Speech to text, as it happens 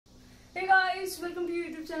guys, welcome to your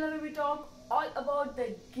YouTube channel where we talk all about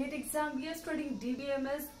the GATE exam. We are studying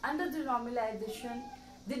DBMS under the normalization,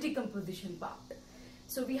 the decomposition part.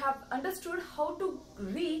 So we have understood how to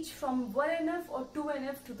reach from 1NF or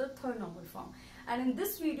 2NF to the third normal form. And in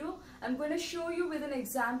this video, I'm going to show you with an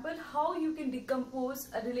example how you can decompose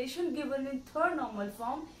a relation given in third normal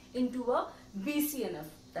form into a BCNF.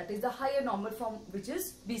 That is the higher normal form, which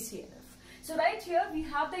is BCNF. So right here we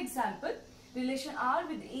have the example. Relation R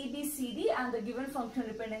with A, B, C, D and the given functional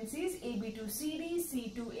dependencies A, B to C, D,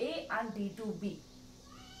 C to A and D to B.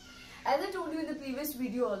 As I told you in the previous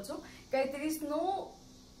video also, guys, there is no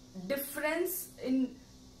difference in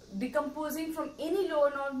decomposing from any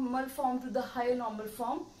lower normal form to the higher normal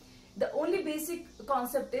form. The only basic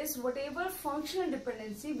concept is whatever functional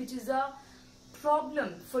dependency which is a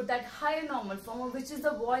problem for that higher normal form, or which is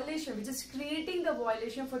the violation, which is creating the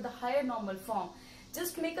violation for the higher normal form,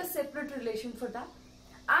 just make a separate relation for that,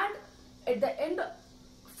 and at the end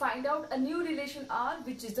find out a new relation R,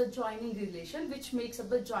 which is the joining relation, which makes up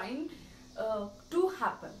the join to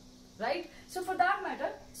happen, right? So for that matter,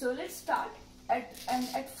 so let's start.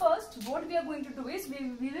 At first what we are going to do is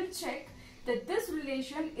we will check that this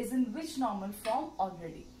relation is in which normal form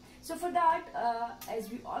already. So for that, as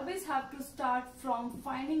we always have to start from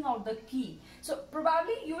finding out the key. So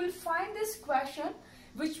probably you will find this question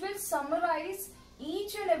which will summarize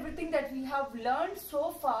each and everything that we have learned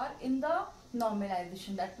so far in the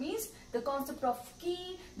normalization. That means the concept of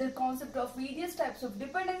key, the concept of various types of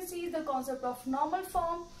dependencies, the concept of normal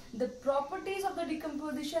form, the properties of the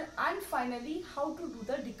decomposition, and finally how to do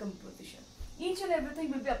the decomposition. Each and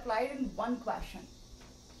everything will be applied in one question.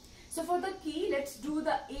 So for the key, let's do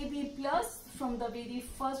the AB plus from the very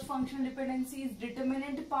first functional dependencies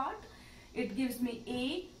determinant part. It gives me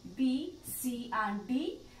A, B, C and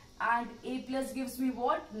D. And A plus gives me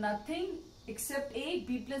what? Nothing except A.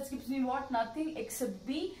 B plus gives me what? Nothing except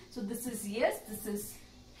B. So this is yes, this is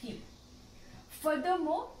key.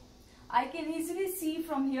 Furthermore, I can easily see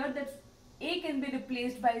from here that A can be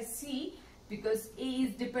replaced by C because A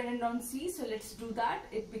is dependent on C. So let's do that.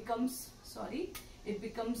 It becomes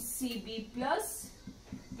CB plus,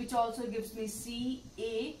 which also gives me C,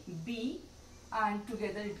 A, B, and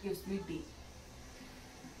together it gives me D.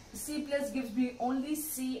 C plus gives me only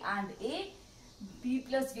C and A. B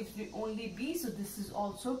plus gives me only B. So this is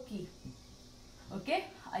also key. Okay.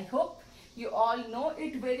 I hope you all know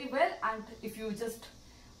it very well. And if you just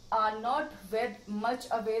are not very much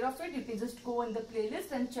aware of it, you can just go in the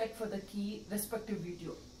playlist and check for the key respective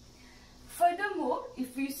video. Furthermore,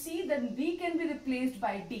 if you see that B can be replaced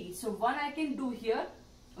by D. So one I can do here.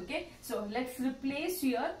 Okay. So let's replace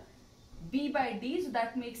here B by D. So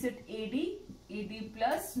that makes it AD. AD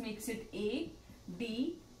plus makes it A,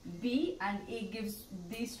 D, B, and A gives,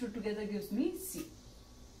 these two together gives me C.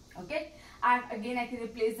 Okay. And again I can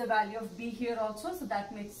replace the value of B here also. So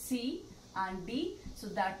that makes C and D. So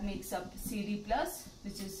that makes up CD plus,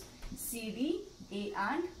 which is CD, A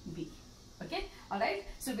and B. Okay. Alright.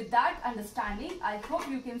 So with that understanding, I hope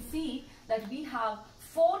you can see that we have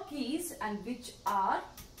four keys, and which are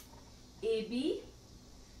AB,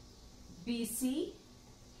 BC,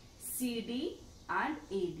 CD and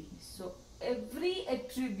AD. So every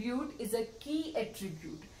attribute is a key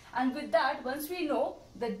attribute, and with that, once we know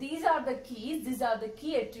that these are the keys, these are the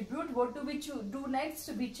key attribute, what do we do next?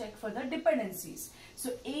 We check for the dependencies.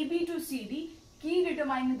 So AB to CD, key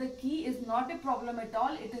determining the key is not a problem at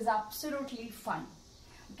all. It is absolutely fine.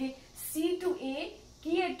 Okay. C to A,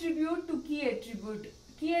 key attribute to key attribute,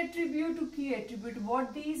 key attribute to key attribute.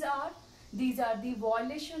 What these are? These are the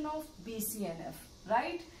violation of BCNF,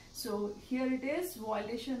 right? So here it is,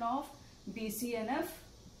 violation of BCNF,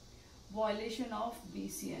 violation of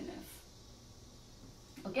BCNF.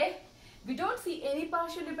 Okay. We don't see any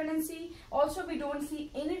partial dependency. Also, we don't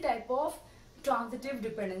see any type of transitive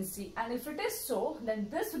dependency. And if it is so, then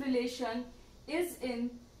this relation is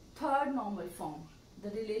in third normal form. The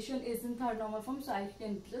relation is in third normal form. So I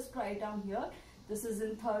can just write down here, this is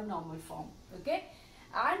in third normal form. Okay.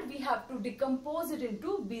 And we have to decompose it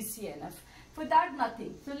into BCNF. For that,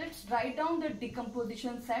 nothing. So let's write down the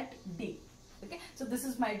decomposition set D. Okay. So this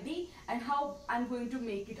is my D, and how I'm going to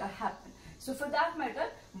make it happen. So for that matter,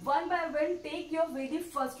 one by one, take your very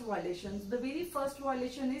first violation. The very first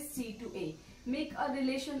violation is C to A. Make a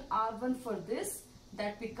relation R1 for this.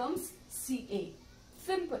 That becomes CA.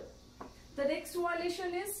 Simple. The next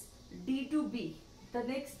violation is D to B. The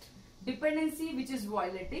next dependency which is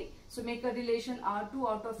violating. So make a relation R2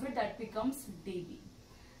 out of it. That becomes DB.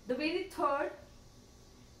 The very third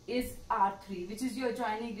is R3, which is your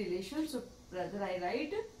joining relation. So rather I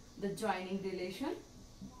write the joining relation.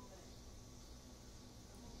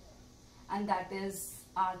 and that is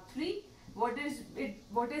R3. What is it?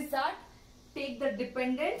 What is that? Take the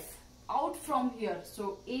dependents out from here.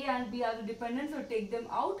 So A and B are the dependents, so take them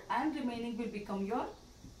out and remaining will become your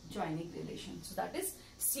joining relation. So that is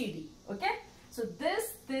CD. Okay. So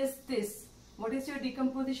this. What is your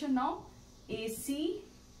decomposition now? AC,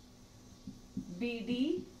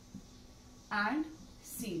 BD and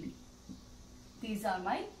CD. These are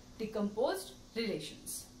my decomposed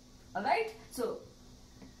relations. Alright. So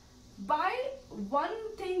by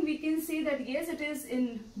one thing we can say that yes, it is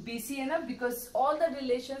in BCNF because all the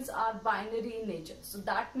relations are binary in nature. So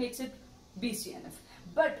that makes it BCNF.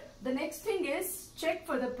 But the next thing is check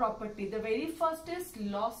for the property. The very first is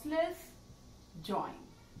lossless join.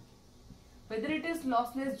 Whether it is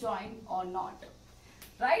lossless join or not.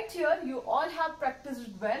 Right here you all have practiced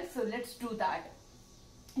it well. So let's do that.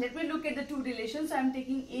 Let me look at the two relations. I am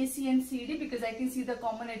taking AC and CD because I can see the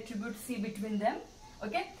common attribute C between them.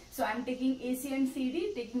 Okay. So I am taking AC and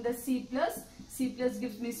CD, taking the C plus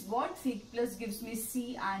gives me what? C plus gives me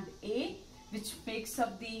C and A, which makes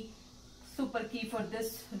up the super key for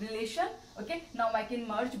this relation. Okay, now I can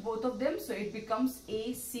merge both of them, so it becomes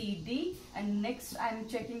ACD, and next I am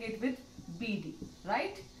checking it with BD,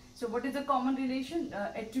 right? So what is the common relation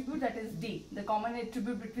attribute? That is D. The common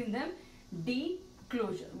attribute between them, D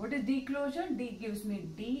closure. What is D closure? D gives me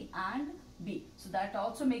D and B. So that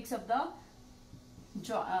also makes up the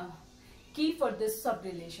key for this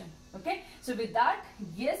sub-relation. Okay, so with that,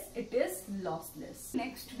 yes, it is lossless.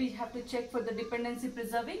 Next, we have to check for the dependency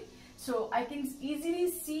preserving. So I can easily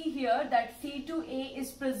see here that C to A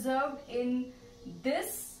is preserved in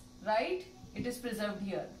this, right? It is preserved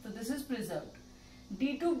here. So this is preserved.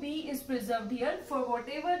 D to B is preserved here. For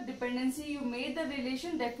whatever dependency you made the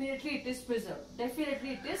relation, definitely it is preserved.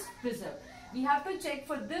 Definitely it is preserved. We have to check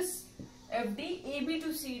for this FD AB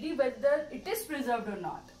to CD whether it is preserved or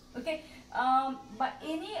not. Okay. By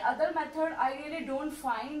any other method, I really don't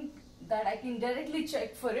find that I can directly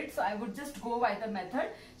check for it. So I would just go by the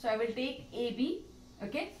method. So I will take AB,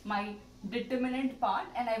 okay, my determinant part,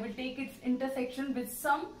 and I will take its intersection with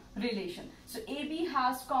some relation. So AB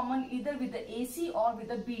has common either with the AC or with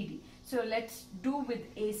the BD. So let's do with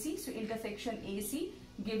AC. So intersection AC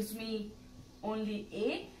gives me only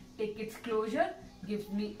A. Take its closure, gives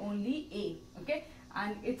me only A. Okay,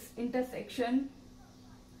 and its intersection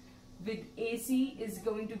with AC is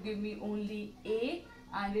going to give me only A,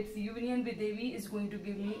 and its union with AB is going to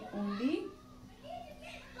give me only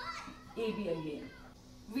AB again.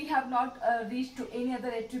 We have not reached to any other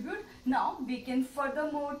attribute. Now we can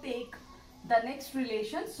furthermore take the next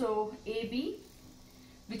relation. So AB,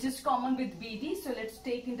 which is common with BD. So let's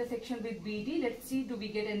take intersection with BD. Let's see, do we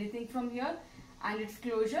get anything from here? And its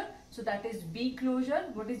closure. So that is B closure.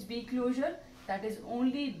 What is B closure? That is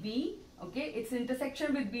only B. Okay, its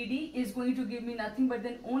intersection with BD is going to give me nothing but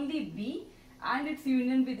then only B, and its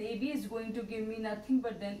union with AB is going to give me nothing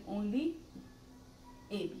but then only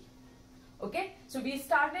AB. Okay, so we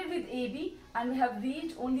started with AB and we have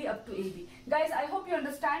reached only up to AB. Guys, I hope you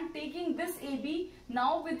understand, taking this AB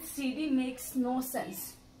now with CD makes no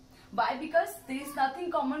sense. Why? Because there is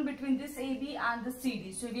nothing common between this AB and the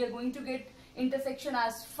CD. So we are going to get intersection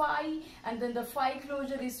as phi, and then the phi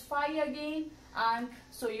closure is phi again, and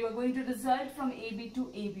so you are going to result from AB to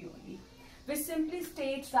AB only, which simply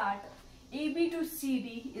states that AB to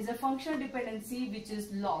CD is a functional dependency which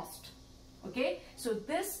is lost. Okay, so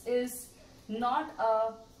this is not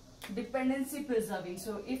a dependency preserving.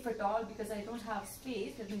 So if at all, because I don't have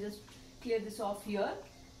space, let me just clear this off here.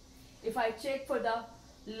 If I check for the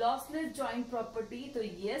lossless join property, so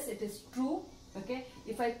yes, it is true. Okay,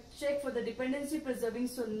 if I check for the dependency preserving,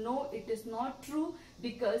 so no, it is not true,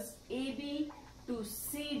 because AB to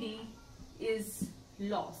CD is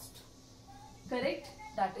lost. Correct?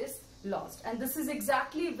 That is lost. And this is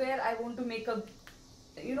exactly where I want to make a,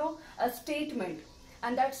 a statement.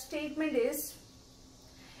 And that statement is,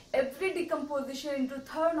 every decomposition into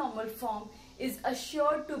third normal form is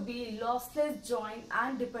assured to be lossless join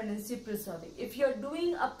and dependency preserving. If you are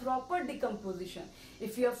doing a proper decomposition,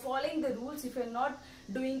 if you are following the rules, if you are not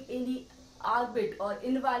doing any arbit or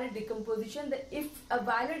invalid decomposition, that if a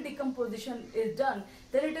valid decomposition is done,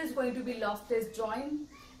 then it is going to be lossless join,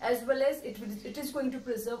 as well as it is going to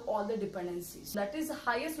preserve all the dependencies. That is the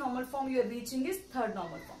highest normal form you are reaching is third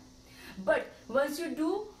normal form. But once you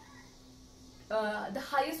do the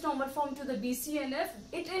highest normal form to the BCNF,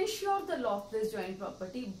 it ensures the lossless join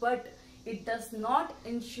property, but it does not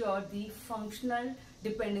ensure the functional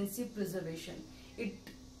dependency preservation. It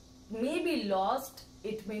may be lost,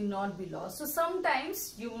 it may not be lost. So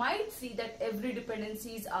sometimes you might see that every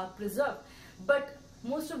dependencies are preserved, but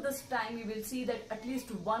most of this time you will see that at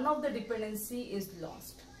least one of the dependency is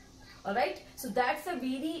lost. Alright, so that's a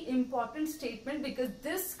very important statement because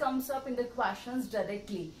this comes up in the questions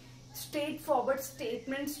directly. Straightforward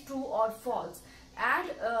statements, true or false. And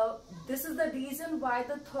this is the reason why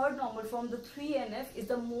the third normal form, the 3NF, is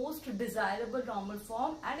the most desirable normal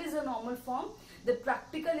form and is a normal form the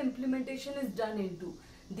practical implementation is done into.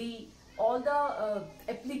 All the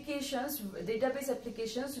applications, database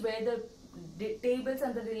applications where the tables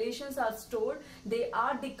and the relations are stored, they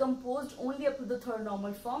are decomposed only up to the third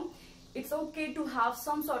normal form. It's okay to have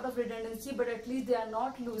some sort of redundancy, but at least they are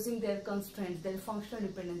not losing their constraints, their functional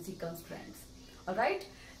dependency constraints. Alright,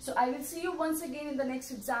 so I will see you once again in the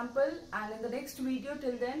next example and in the next video.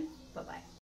 Till then, bye bye.